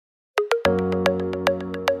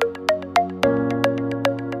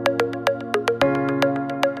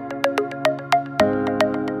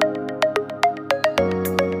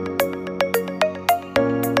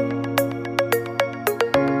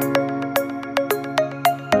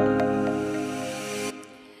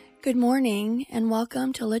Good morning and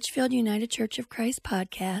welcome to Litchfield United Church of Christ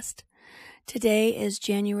podcast. Today is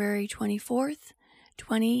January 24th,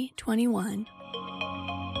 2021.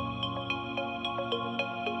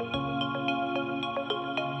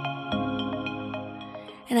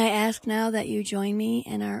 And I ask now that you join me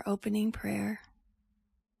in our opening prayer.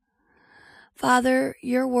 Father,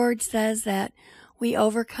 your word says that we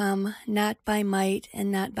overcome not by might and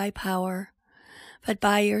not by power, but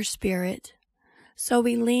by your Spirit. So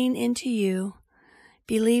we lean into you,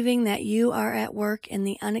 believing that you are at work in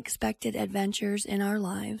the unexpected adventures in our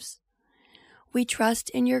lives. We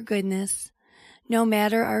trust in your goodness, no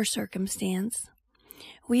matter our circumstance.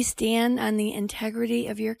 We stand on the integrity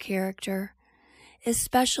of your character,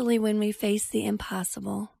 especially when we face the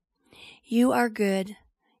impossible. You are good,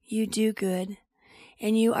 you do good,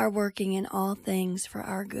 and you are working in all things for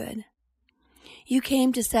our good. You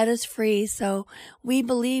came to set us free, so we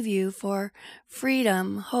believe you for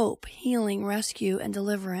freedom, hope, healing, rescue, and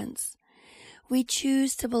deliverance. We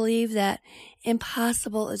choose to believe that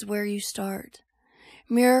impossible is where you start.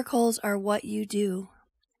 Miracles are what you do.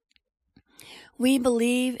 We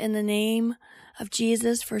believe in the name of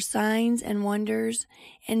Jesus for signs and wonders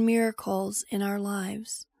and miracles in our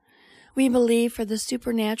lives. We believe for the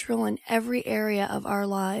supernatural in every area of our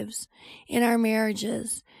lives, in our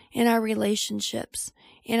marriages, in our relationships,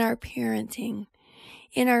 in our parenting,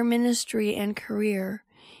 in our ministry and career,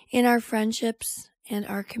 in our friendships and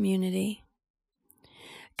our community.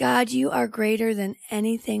 God, you are greater than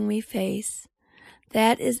anything we face.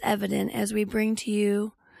 That is evident as we bring to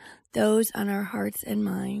you those on our hearts and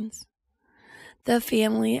minds. The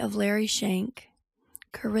family of Larry Shank,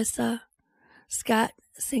 Carissa, Scott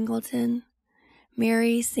Singleton,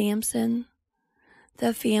 Mary Sampson,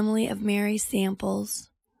 the family of Mary Samples,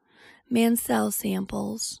 Mansell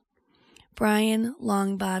Samples, Brian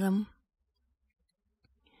Longbottom,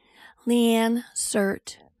 Leanne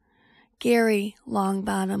Surt, Gary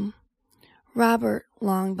Longbottom, Robert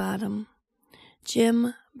Longbottom,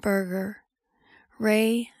 Jim Berger,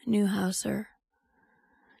 Ray Newhouser,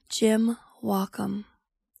 Jim Walcom,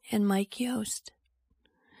 and Mike Yost.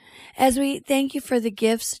 As we thank you for the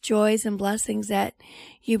gifts, joys, and blessings that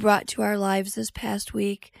you brought to our lives this past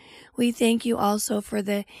week, we thank you also for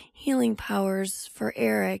the healing powers for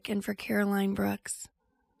Eric and for Caroline Brooks.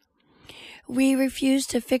 We refuse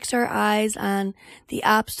to fix our eyes on the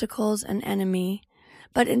obstacles and enemy,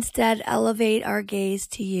 but instead elevate our gaze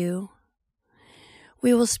to you.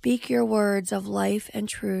 We will speak your words of life and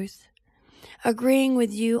truth, agreeing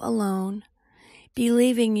with you alone,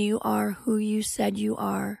 believing you are who you said you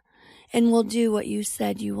are, and will do what you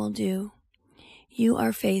said you will do. You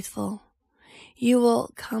are faithful. You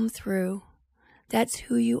will come through. That's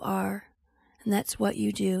who you are, and that's what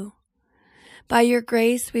you do. By your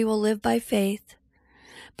grace, we will live by faith.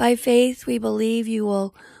 By faith, we believe you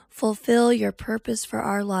will fulfill your purpose for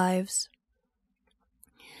our lives,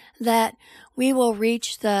 that we will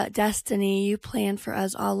reach the destiny you planned for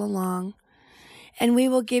us all along, and we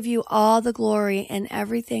will give you all the glory in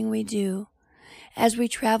everything we do as we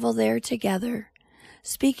travel there together,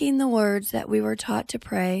 speaking the words that we were taught to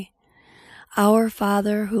pray. Our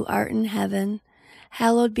Father, who art in heaven,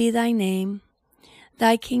 hallowed be thy name.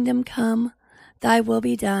 Thy kingdom come, thy will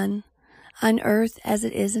be done, on earth as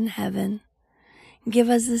it is in heaven. Give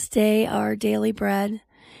us this day our daily bread,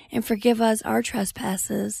 and forgive us our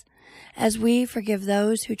trespasses, as we forgive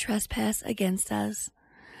those who trespass against us.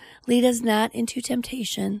 Lead us not into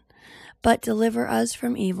temptation, but deliver us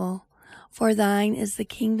from evil. For thine is the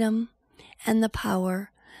kingdom, and the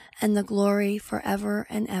power, and the glory forever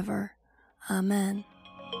and ever. Amen.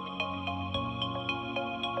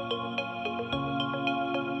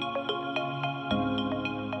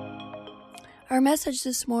 Our message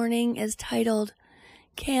this morning is titled,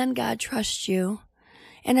 Can God Trust You?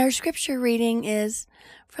 And our scripture reading is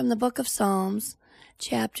from the book of Psalms,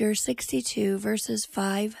 chapter 62, verses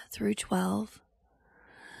 5 through 12.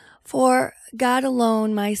 For God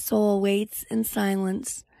alone my soul waits in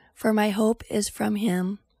silence, for my hope is from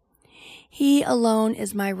him. He alone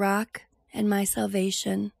is my rock and my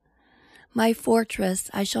salvation, my fortress,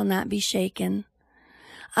 I shall not be shaken.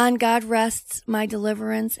 On God rests my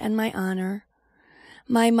deliverance and my honor.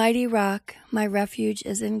 My mighty rock, my refuge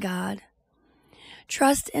is in God.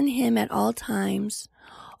 Trust in him at all times.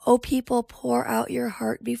 O people, pour out your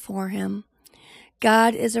heart before him.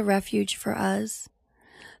 God is a refuge for us.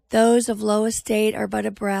 Those of low estate are but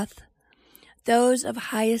a breath. Those of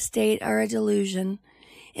high estate are a delusion.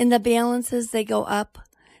 In the balances they go up.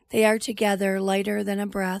 They are together lighter than a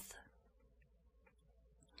breath.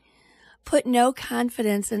 Put no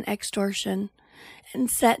confidence in extortion,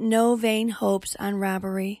 and set no vain hopes on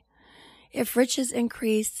robbery. If riches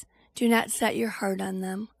increase, do not set your heart on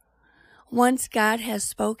them. Once God has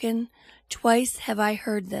spoken, twice have I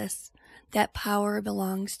heard this, that power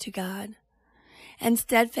belongs to God. And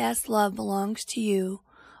steadfast love belongs to you,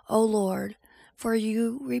 O Lord, for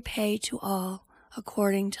you repay to all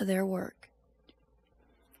according to their work.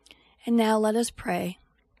 And now let us pray.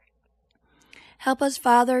 Help us,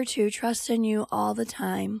 Father, to trust in you all the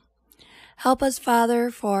time. Help us, Father,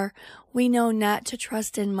 for we know not to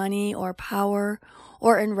trust in money or power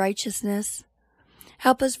or in righteousness.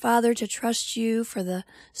 Help us, Father, to trust you for the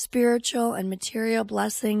spiritual and material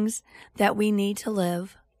blessings that we need to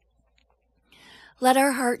live. Let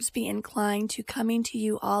our hearts be inclined to coming to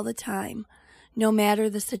you all the time, no matter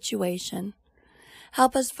the situation.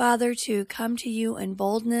 Help us, Father, to come to you in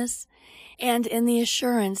boldness and in the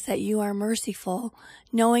assurance that you are merciful,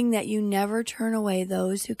 knowing that you never turn away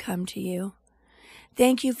those who come to you.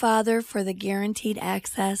 Thank you, Father, for the guaranteed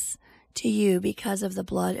access to you because of the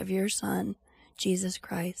blood of your Son, Jesus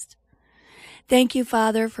Christ. Thank you,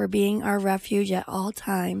 Father, for being our refuge at all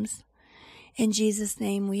times. In Jesus'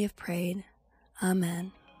 name we have prayed.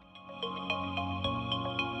 Amen.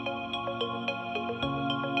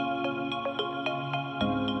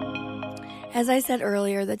 As I said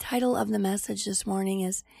earlier, the title of the message this morning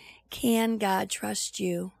is, Can God Trust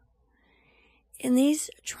You? In these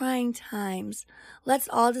trying times, let's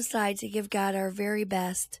all decide to give God our very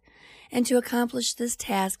best, and to accomplish this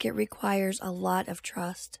task, it requires a lot of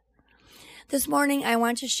trust. This morning, I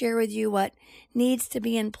want to share with you what needs to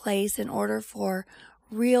be in place in order for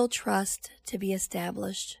real trust to be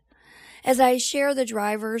established. As I share the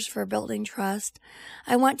drivers for building trust,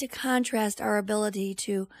 I want to contrast our ability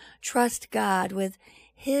to trust God with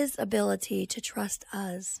His ability to trust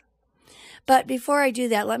us. But before I do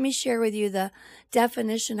that, let me share with you the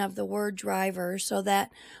definition of the word driver so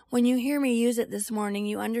that when you hear me use it this morning,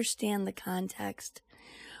 you understand the context.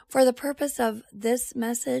 For the purpose of this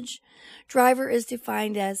message, driver is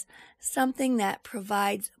defined as something that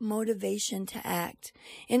provides motivation to act.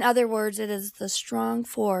 In other words, it is the strong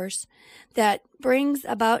force that brings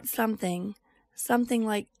about something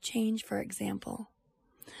like change, for example.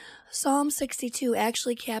 Psalm 62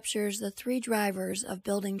 actually captures the three drivers of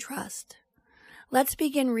building trust. Let's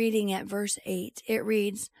begin reading at verse 8. It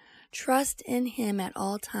reads, "Trust in Him at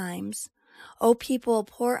all times. O people,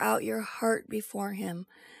 pour out your heart before Him.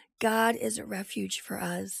 God is a refuge for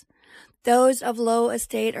us. Those of low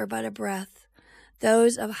estate are but a breath.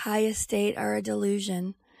 Those of high estate are a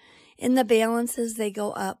delusion. In the balances they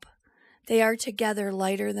go up. They are together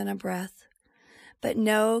lighter than a breath. But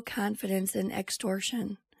no confidence in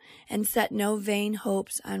extortion, and set no vain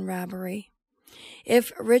hopes on robbery.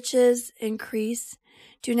 If riches increase,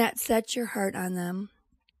 do not set your heart on them.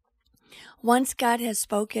 Once God has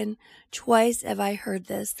spoken, twice have I heard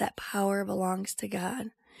this, that power belongs to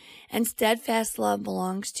God. And steadfast love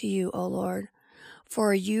belongs to you, O Lord,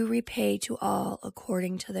 for you repay to all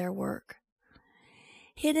according to their work."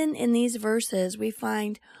 Hidden in these verses, we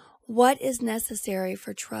find what is necessary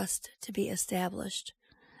for trust to be established: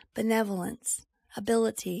 benevolence,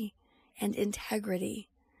 ability, and integrity.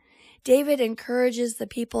 David encourages the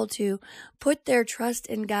people to put their trust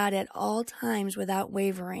in God at all times without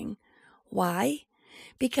wavering. Why?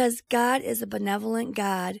 Because God is a benevolent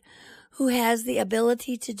God who has the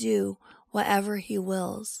ability to do whatever He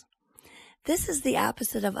wills. This is the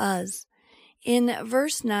opposite of us. In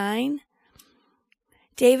verse 9,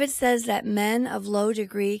 David says that men of low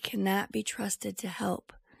degree cannot be trusted to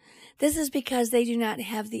help. This is because they do not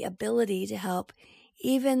have the ability to help,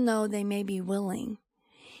 even though they may be willing.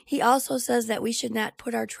 He also says that we should not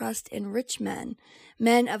put our trust in rich men,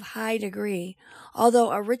 men of high degree.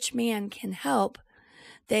 Although a rich man can help,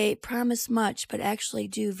 they promise much but actually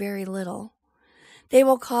do very little. They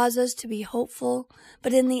will cause us to be hopeful,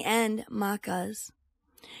 but in the end mock us.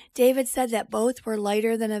 David said that both were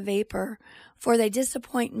lighter than a vapor, for they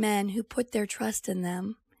disappoint men who put their trust in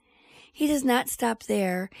them. He does not stop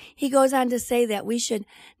there. He goes on to say that we should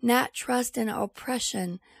not trust in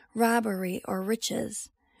oppression, robbery, or riches.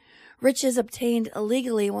 Riches obtained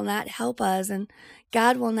illegally will not help us, and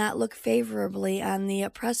God will not look favorably on the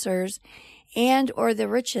oppressors and or the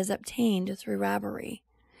riches obtained through robbery.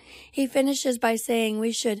 He finishes by saying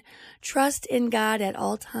we should trust in God at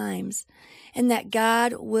all times, and that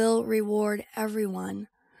God will reward everyone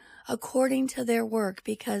according to their work,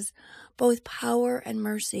 because both power and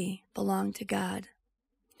mercy belong to God.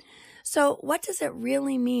 So what does it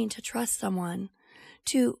really mean to trust someone,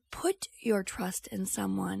 to put your trust in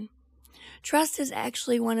someone? Trust is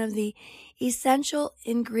actually one of the essential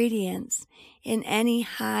ingredients in any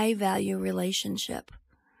high-value relationship.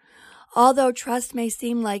 Although trust may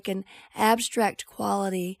seem like an abstract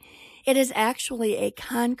quality, it is actually a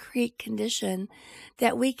concrete condition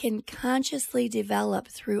that we can consciously develop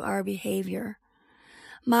through our behavior.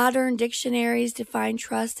 Modern dictionaries define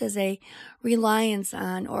trust as a reliance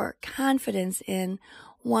on or confidence in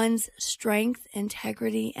one's strength,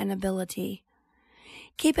 integrity, and ability.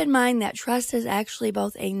 Keep in mind that trust is actually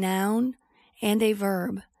both a noun and a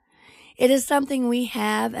verb. It is something we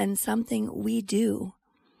have and something we do.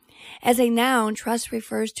 As a noun, trust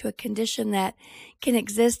refers to a condition that can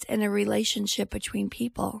exist in a relationship between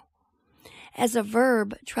people. As a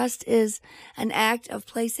verb, trust is an act of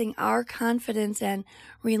placing our confidence and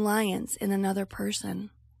reliance in another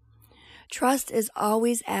person. Trust is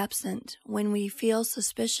always absent when we feel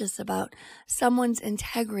suspicious about someone's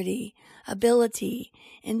integrity, ability,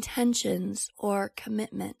 intentions, or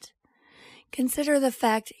commitment. Consider the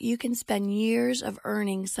fact you can spend years of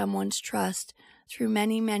earning someone's trust through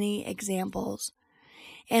many examples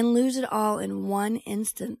and lose it all in one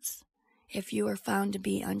instance if you are found to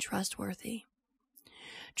be untrustworthy.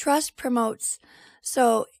 Trust promotes,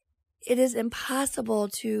 so it is impossible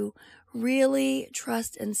to really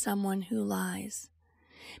trust in someone who lies.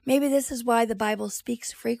 Maybe this is why the Bible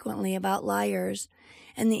speaks frequently about liars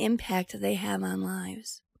and the impact they have on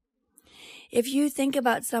lives. If you think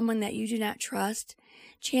about someone that you do not trust,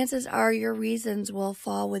 chances are your reasons will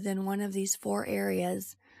fall within one of these 4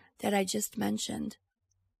 areas that I just mentioned.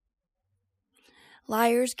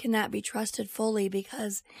 Liars cannot be trusted fully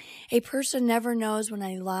because a person never knows when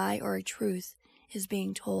a lie or a truth is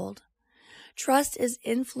being told. Trust is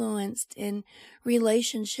influenced in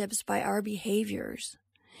relationships by our behaviors.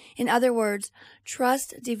 In other words,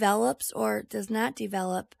 trust develops or does not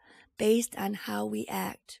develop based on how we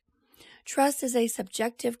act. Trust is a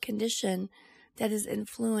subjective condition that is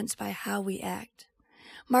influenced by how we act.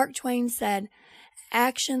 Mark Twain said,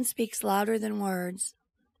 "Action speaks louder than words,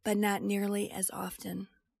 but not nearly as often."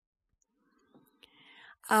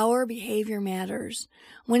 Our behavior matters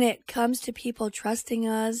when it comes to people trusting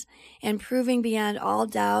us and proving beyond all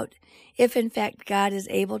doubt if in fact God is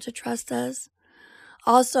able to trust us.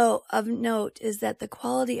 Also of note is that the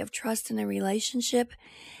quality of trust in a relationship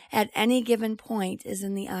at any given point is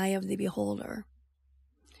in the eye of the beholder.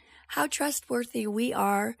 How trustworthy we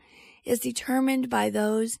are is determined by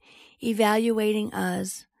those evaluating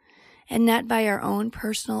us and not by our own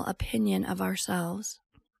personal opinion of ourselves.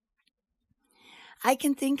 I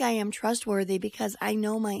can think I am trustworthy because I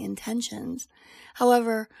know my intentions.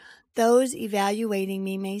 However, those evaluating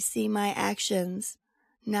me may see my actions,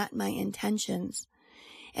 not my intentions.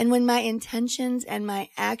 And when my intentions and my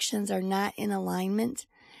actions are not in alignment,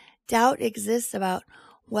 doubt exists about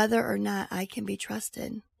whether or not I can be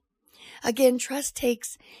trusted. Again, trust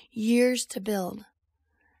takes years to build,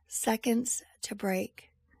 seconds to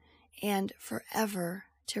break, and forever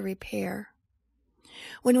to repair.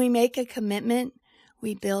 When we make a commitment,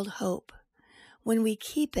 we build hope. When we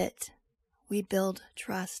keep it, we build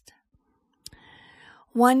trust.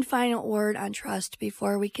 One final word on trust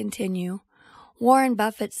before we continue. Warren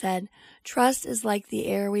Buffett said, "Trust is like the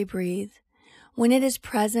air we breathe. When it is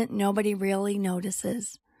present, nobody really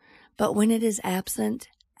notices. But when it is absent,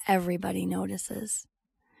 everybody notices."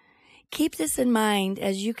 Keep this in mind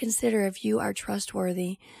as you consider if you are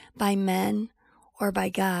trustworthy by men or by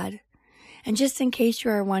God. And just in case you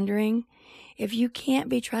are wondering, if you can't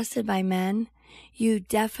be trusted by men, you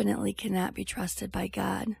definitely cannot be trusted by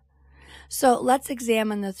God. So let's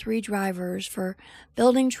examine the 3 drivers for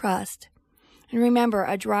building trust. And remember,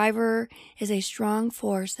 a driver is a strong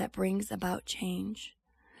force that brings about change.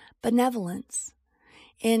 Benevolence.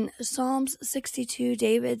 In Psalms 62,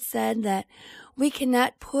 David said that we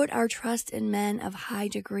cannot put our trust in men of high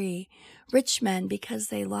degree, rich men, because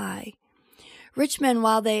they lie. Rich men,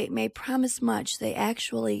 while they may promise much, they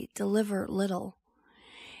actually deliver little.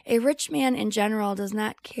 A rich man in general does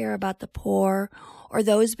not care about the poor or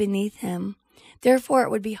those beneath him. Therefore, it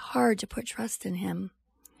would be hard to put trust in him.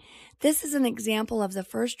 This is an example of the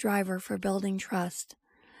first driver for building trust,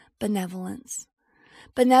 benevolence.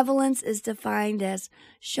 Benevolence is defined as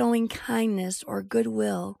showing kindness or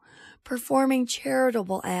goodwill, performing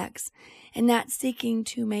charitable acts, and not seeking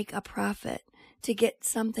to make a profit, to get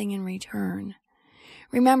something in return.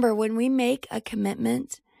 Remember, when we make a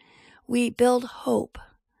commitment, we build hope.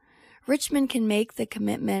 Rich men can make the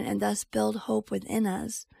commitment and thus build hope within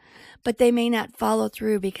us, but they may not follow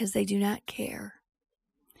through because they do not care.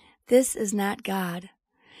 This is not God.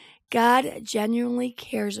 God genuinely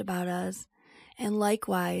cares about us, and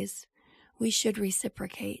likewise, we should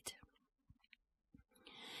reciprocate.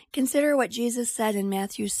 Consider what Jesus said in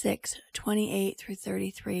Matthew 6:28 through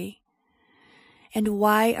 33. And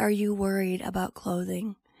why are you worried about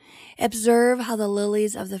clothing? Observe how the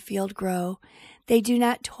lilies of the field grow. They do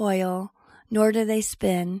not toil, nor do they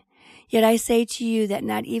spin. Yet I say to you that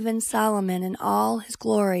not even Solomon in all his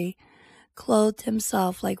glory clothed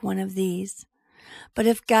himself like one of these. But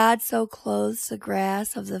if God so clothes the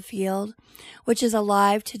grass of the field, which is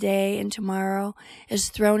alive today and tomorrow is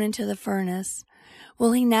thrown into the furnace,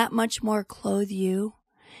 will he not much more clothe you,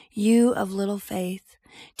 you of little faith?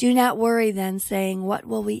 Do not worry then, saying, what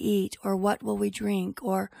will we eat, or what will we drink,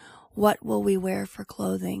 or what will we wear for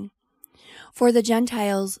clothing? For the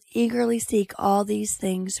Gentiles eagerly seek all these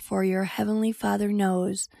things, for your heavenly Father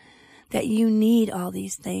knows that you need all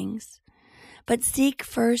these things. But seek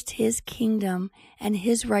first his kingdom and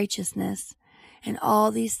his righteousness, and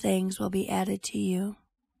all these things will be added to you.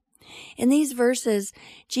 In these verses,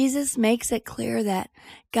 Jesus makes it clear that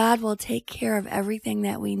God will take care of everything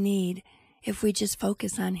that we need if we just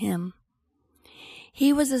focus on him.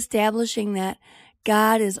 He was establishing that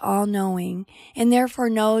God is all-knowing and therefore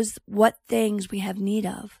knows what things we have need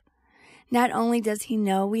of. Not only does he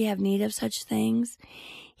know we have need of such things,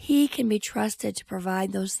 he can be trusted to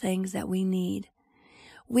provide those things that we need.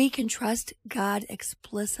 We can trust God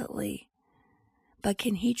explicitly, but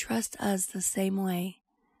can he trust us the same way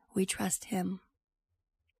we trust him?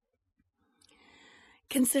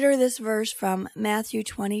 Consider this verse from Matthew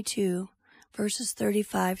 22, verses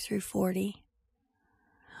 35 through 40.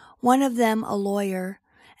 One of them, a lawyer,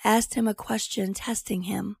 asked him a question, testing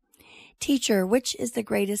him. Teacher, which is the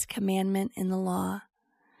greatest commandment in the law?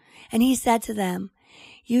 And he said to them,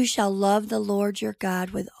 you shall love the Lord your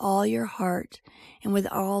God with all your heart and with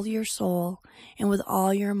all your soul and with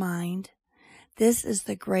all your mind. This is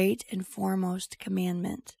the great and foremost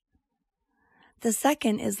commandment. The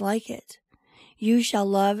second is like it. You shall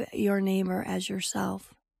love your neighbor as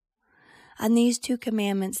yourself. On these two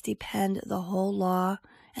commandments depend the whole law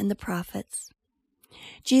and the prophets.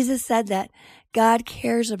 Jesus said that God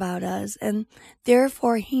cares about us, and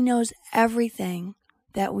therefore he knows everything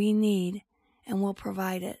that we need and will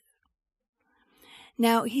provide it.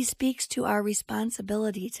 Now, he speaks to our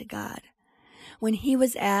responsibility to God. When he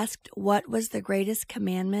was asked what was the greatest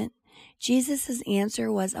commandment, Jesus'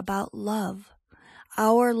 answer was about love,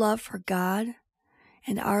 our love for God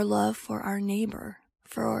and our love for our neighbor,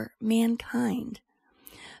 for mankind.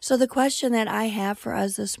 So the question that I have for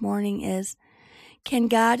us this morning is, can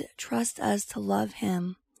God trust us to love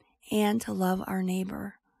him and to love our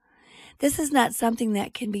neighbor? This is not something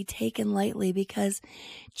that can be taken lightly because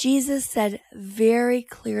Jesus said very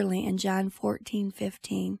clearly in John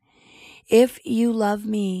 14:15, if you love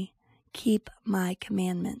me, keep my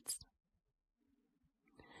commandments.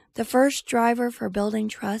 The first driver for building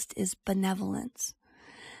trust is benevolence.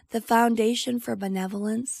 The foundation for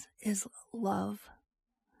benevolence is love.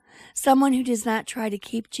 Someone who does not try to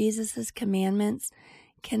keep Jesus' commandments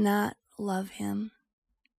cannot love him.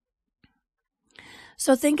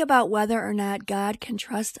 So think about whether or not God can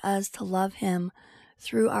trust us to love him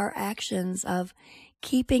through our actions of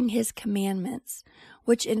keeping his commandments,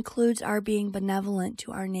 which includes our being benevolent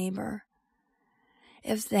to our neighbor.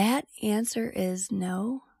 If that answer is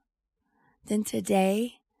no, then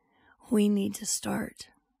today we need to start.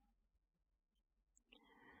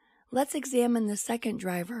 Let's examine the second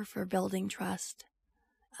driver for building trust,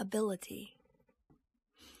 ability.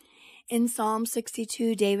 In Psalm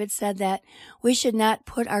 62, David said that we should not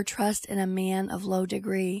put our trust in a man of low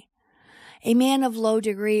degree. A man of low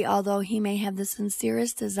degree, although he may have the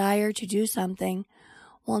sincerest desire to do something,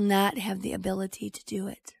 will not have the ability to do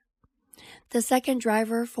it. The second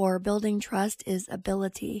driver for building trust is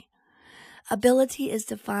ability. Ability is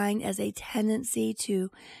defined as a tendency to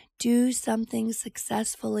do something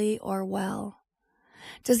successfully or well.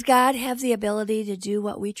 Does God have the ability to do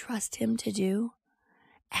what we trust him to do?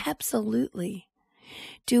 Absolutely.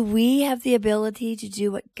 Do we have the ability to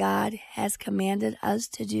do what God has commanded us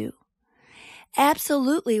to do?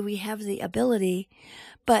 Absolutely, we have the ability,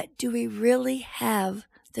 but do we really have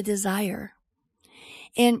the desire?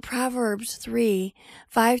 In Proverbs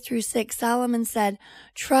 3:5-6, Solomon said,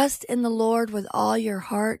 trust in the Lord with all your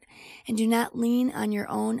heart and do not lean on your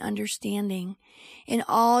own understanding. In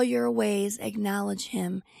all your ways acknowledge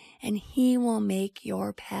him, and he will make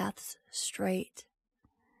your paths straight.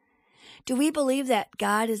 Do we believe that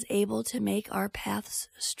God is able to make our paths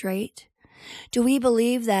straight? Do we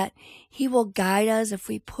believe that he will guide us if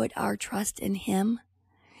we put our trust in him?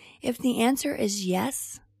 If the answer is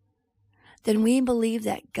yes, then we believe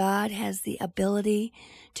that God has the ability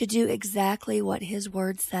to do exactly what his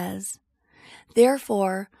word says.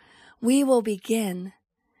 Therefore, we will begin,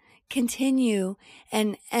 continue,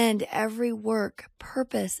 and end every work,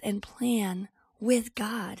 purpose, and plan with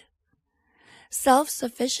God.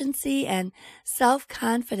 Self-sufficiency and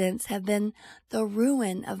self-confidence have been the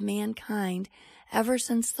ruin of mankind ever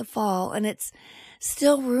since the fall, and it's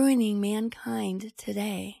still ruining mankind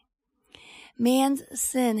today. Man's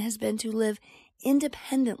sin has been to live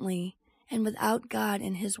independently and without God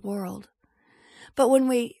in his world. But when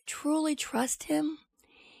we truly trust him,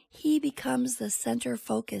 he becomes the center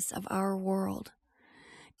focus of our world.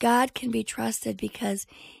 God can be trusted because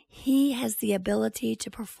he has the ability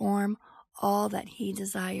to perform all that he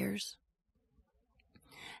desires.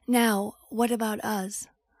 Now, what about us?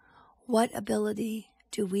 What ability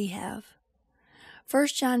do we have? 1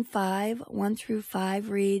 John 5, 1-5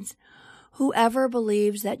 reads, "Whoever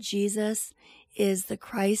believes that Jesus is the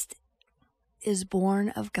Christ is born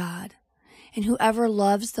of God, and whoever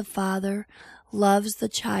loves the Father loves the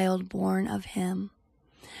child born of him.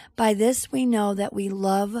 By this we know that we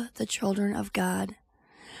love the children of God,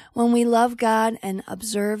 when we love God and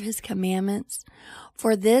observe his commandments.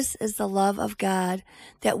 For this is the love of God,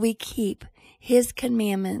 that we keep his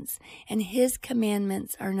commandments, and his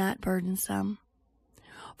commandments are not burdensome.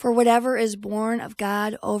 For whatever is born of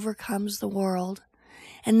God overcomes the world,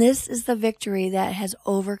 and this is the victory that has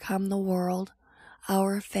overcome the world,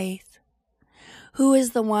 our faith. Who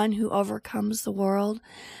is the one who overcomes the world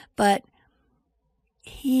but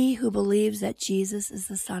he who believes that Jesus is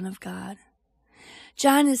the Son of God?"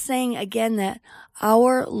 John is saying again that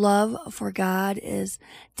our love for God is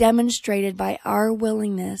demonstrated by our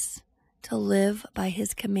willingness to live by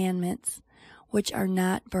his commandments, which are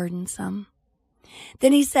not burdensome.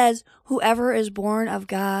 Then he says, whoever is born of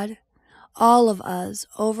God, all of us,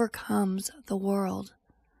 overcomes the world.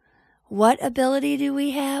 What ability do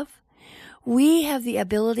we have? We have the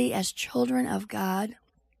ability as children of God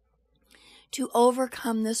to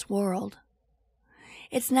overcome this world.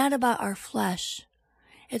 It's not about our flesh.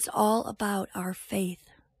 It's all about our faith.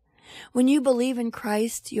 When you believe in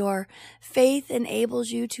Christ, your faith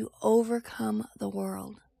enables you to overcome the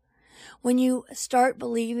world. When you start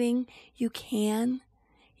believing you can,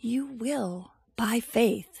 you will by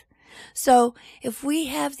faith. So if we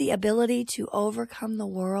have the ability to overcome the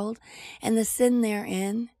world and the sin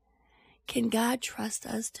therein, can God trust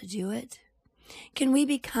us to do it? Can we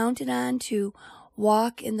be counted on to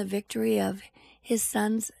walk in the victory of his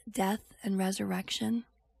Son's death and resurrection?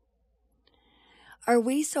 Are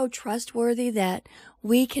we so trustworthy that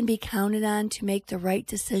we can be counted on to make the right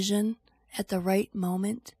decision at the right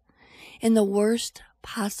moment in the worst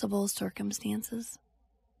possible circumstances?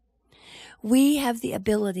 We have the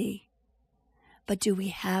ability, but do we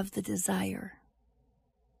have the desire?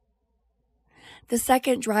 The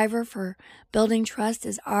second driver for building trust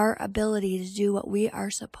is our ability to do what we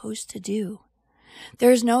are supposed to do.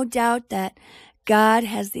 There's no doubt that God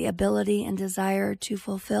has the ability and desire to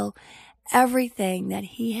fulfill everything that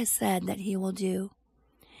he has said that he will do.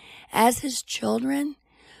 As his children,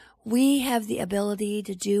 we have the ability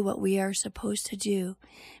to do what we are supposed to do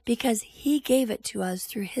because he gave it to us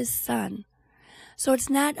through his Son. So it's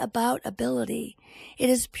not about ability. It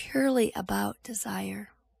is purely about desire.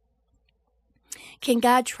 Can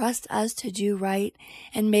God trust us to do right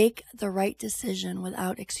and make the right decision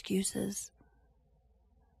without excuses?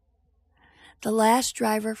 The last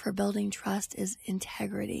driver for building trust is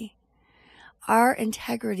integrity. Our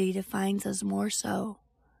integrity defines us more so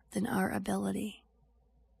than our ability.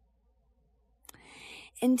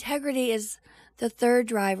 Integrity is the third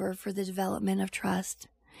driver for the development of trust.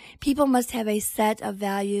 People must have a set of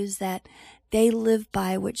values that they live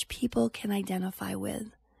by, which people can identify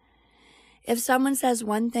with. If someone says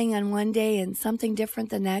one thing on one day and something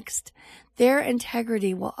different the next, their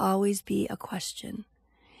integrity will always be a question.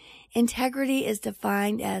 Integrity is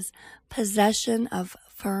defined as possession of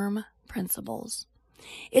firm principles.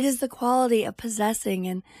 It is the quality of possessing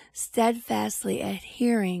and steadfastly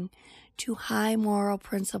adhering to high moral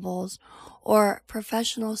principles or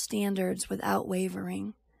professional standards without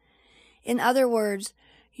wavering. In other words,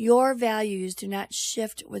 your values do not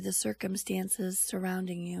shift with the circumstances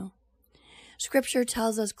surrounding you. Scripture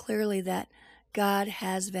tells us clearly that God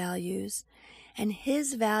has values, and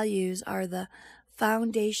his values are the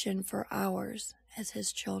foundation for ours as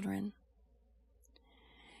his children.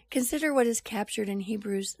 Consider what is captured in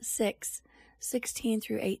Hebrews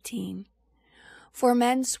 6:16-18. For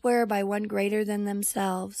men swear by one greater than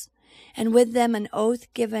themselves, and with them an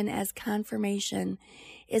oath given as confirmation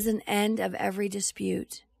is an end of every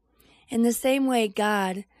dispute. In the same way,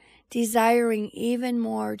 God, desiring even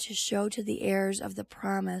more to show to the heirs of the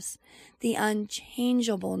promise the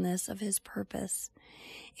unchangeableness of his purpose,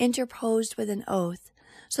 interposed with an oath,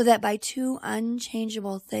 so that by two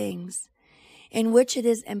unchangeable things, in which it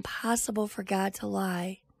is impossible for God to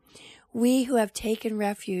lie, we who have taken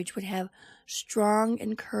refuge would have strong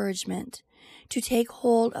encouragement to take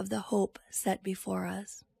hold of the hope set before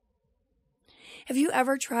us. Have you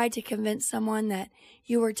ever tried to convince someone that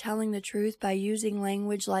you were telling the truth by using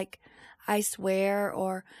language like, I swear,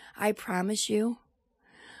 or I promise you?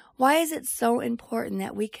 Why is it so important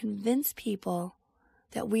that we convince people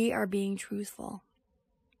that we are being truthful?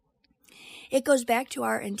 It goes back to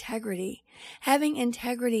our integrity. Having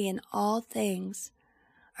integrity in all things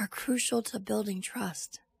are crucial to building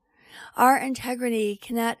trust. Our integrity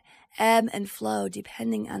cannot ebb and flow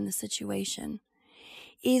depending on the situation.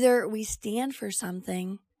 Either we stand for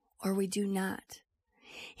something or we do not.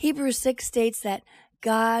 Hebrews 6 states that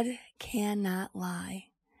God cannot lie.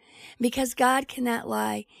 Because God cannot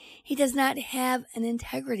lie, he does not have an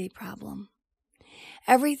integrity problem.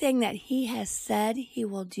 Everything that he has said he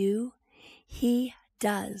will do, he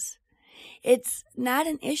does. It's not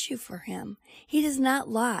an issue for him. He does not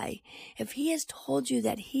lie. If he has told you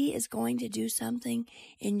that he is going to do something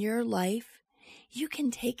in your life, you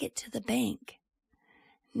can take it to the bank.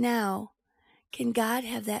 Now, can God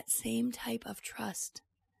have that same type of trust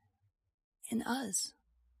in us?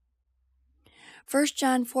 1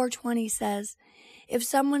 John 4:20 says, if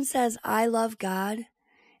someone says, I love God,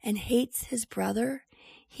 and hates his brother,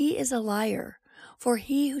 he is a liar. For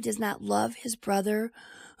he who does not love his brother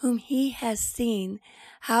whom he has seen,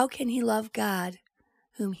 how can he love God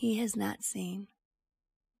whom he has not seen?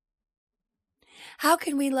 How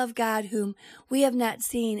can we love God whom we have not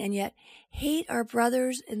seen and yet hate our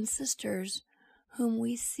brothers and sisters whom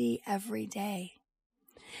we see every day?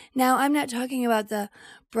 Now, I'm not talking about the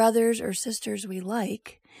brothers or sisters we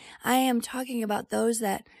like. I am talking about those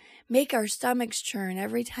that make our stomachs churn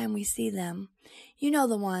every time we see them. You know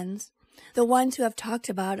the ones who have talked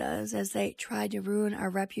about us as they try to ruin our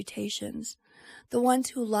reputations, the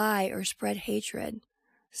ones who lie or spread hatred.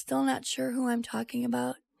 Still not sure who I'm talking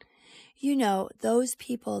about? You know, those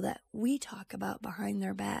people that we talk about behind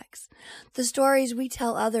their backs, the stories we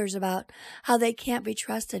tell others about how they can't be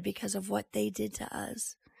trusted because of what they did to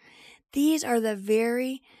us. These are the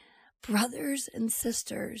very brothers and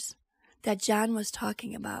sisters that John was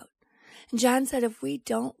talking about. And John said if we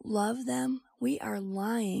don't love them, we are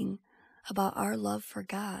lying about our love for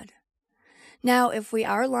God. Now, if we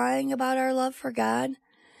are lying about our love for God,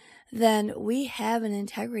 then we have an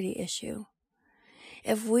integrity issue.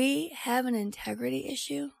 If we have an integrity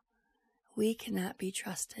issue, we cannot be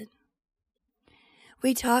trusted.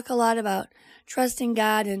 We talk a lot about trusting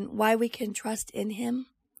God and why we can trust in him.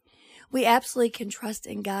 We absolutely can trust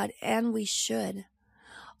in God, and we should.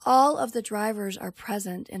 All of the drivers are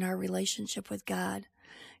present in our relationship with God.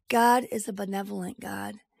 God is a benevolent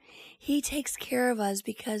God. He takes care of us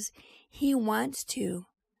because he wants to,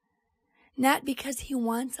 not because he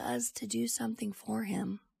wants us to do something for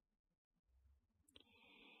him.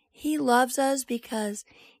 He loves us because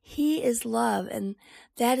he is love, and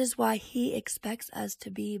that is why he expects us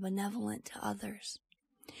to be benevolent to others.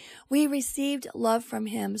 We received love from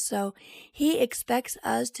him, so he expects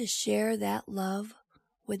us to share that love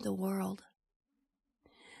with the world.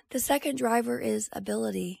 The second driver is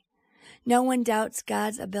ability. No one doubts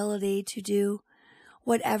God's ability to do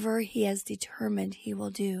whatever he has determined he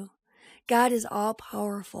will do. God is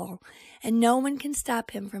all-powerful, and no one can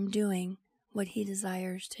stop him from doing what he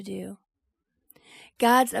desires to do.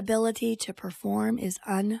 God's ability to perform is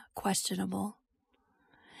unquestionable.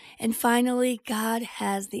 And finally, God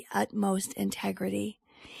has the utmost integrity.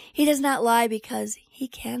 He does not lie because he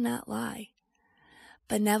cannot lie.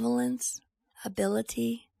 Benevolence,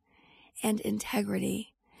 ability, and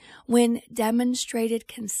integrity, when demonstrated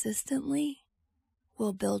consistently,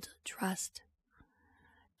 will build trust.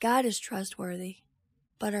 God is trustworthy,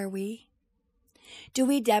 but are we? Do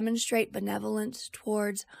we demonstrate benevolence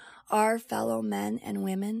towards our fellow men and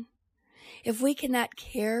women? If we cannot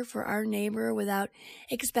care for our neighbor without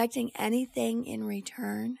expecting anything in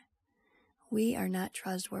return, we are not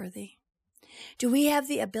trustworthy. Do we have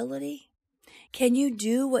the ability? Can you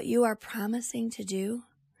do what you are promising to do?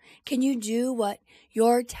 Can you do what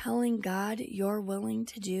you're telling God you're willing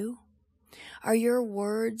to do? Are your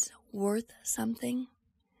words worth something?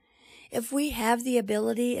 If we have the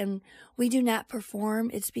ability and we do not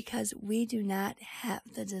perform, it's because we do not have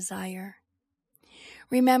the desire.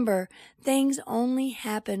 Remember, things only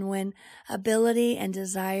happen when ability and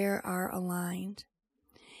desire are aligned.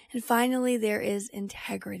 And finally, there is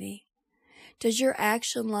integrity. Does your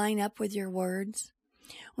action line up with your words?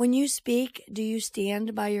 When you speak, do you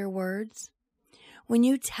stand by your words? When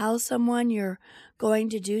you tell someone you're going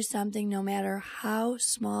to do something, no matter how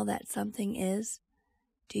small that something is,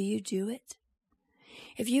 do you do it?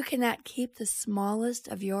 If you cannot keep the smallest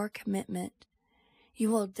of your commitment, you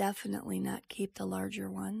will definitely not keep the larger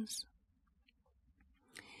ones.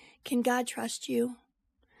 Can God trust you?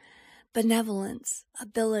 Benevolence,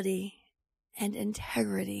 ability, and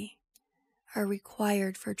integrity are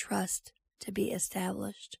required for trust to be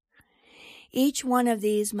established. Each one of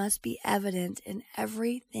these must be evident in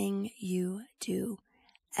everything you do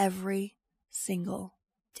every single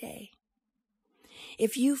day.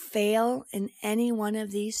 If you fail in any one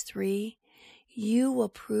of these three, you will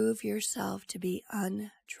prove yourself to be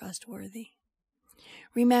untrustworthy.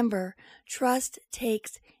 Remember, trust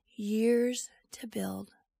takes years to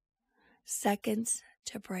build, seconds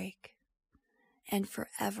to break, and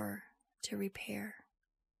forever to repair.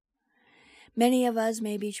 Many of us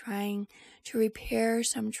may be trying to repair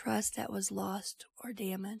some trust that was lost or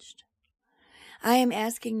damaged. I am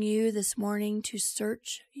asking you this morning to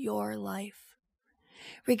search your life.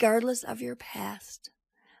 Regardless of your past,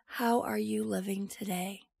 how are you living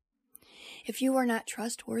today? If you were not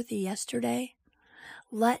trustworthy yesterday,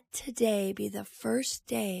 let today be the first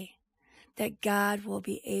day that God will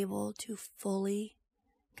be able to fully,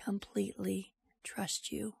 completely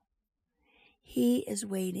trust you. He is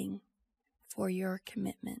waiting for your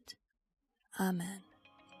commitment. Amen.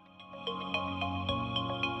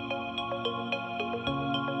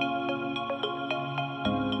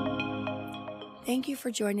 Thank you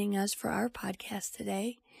for joining us for our podcast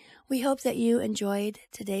today. We hope that you enjoyed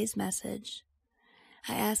today's message.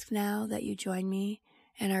 I ask now that you join me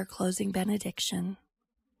in our closing benediction.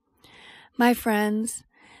 My friends,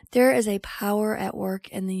 there is a power at work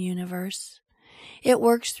in the universe. It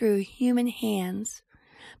works through human hands,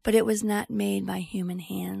 but it was not made by human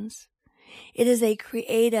hands. It is a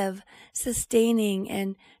creative, sustaining,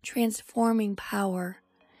 and transforming power,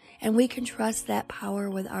 and we can trust that power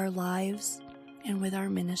with our lives and with our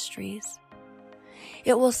ministries.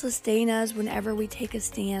 It will sustain us whenever we take a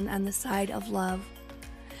stand on the side of love,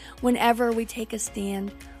 whenever we take a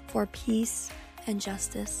stand for peace and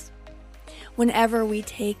justice, whenever we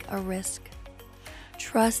take a risk.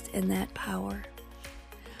 Trust in that power.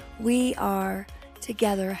 We are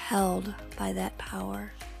together held by that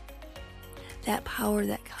power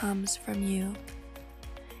that comes from you.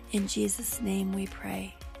 In Jesus' name we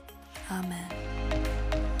pray. Amen.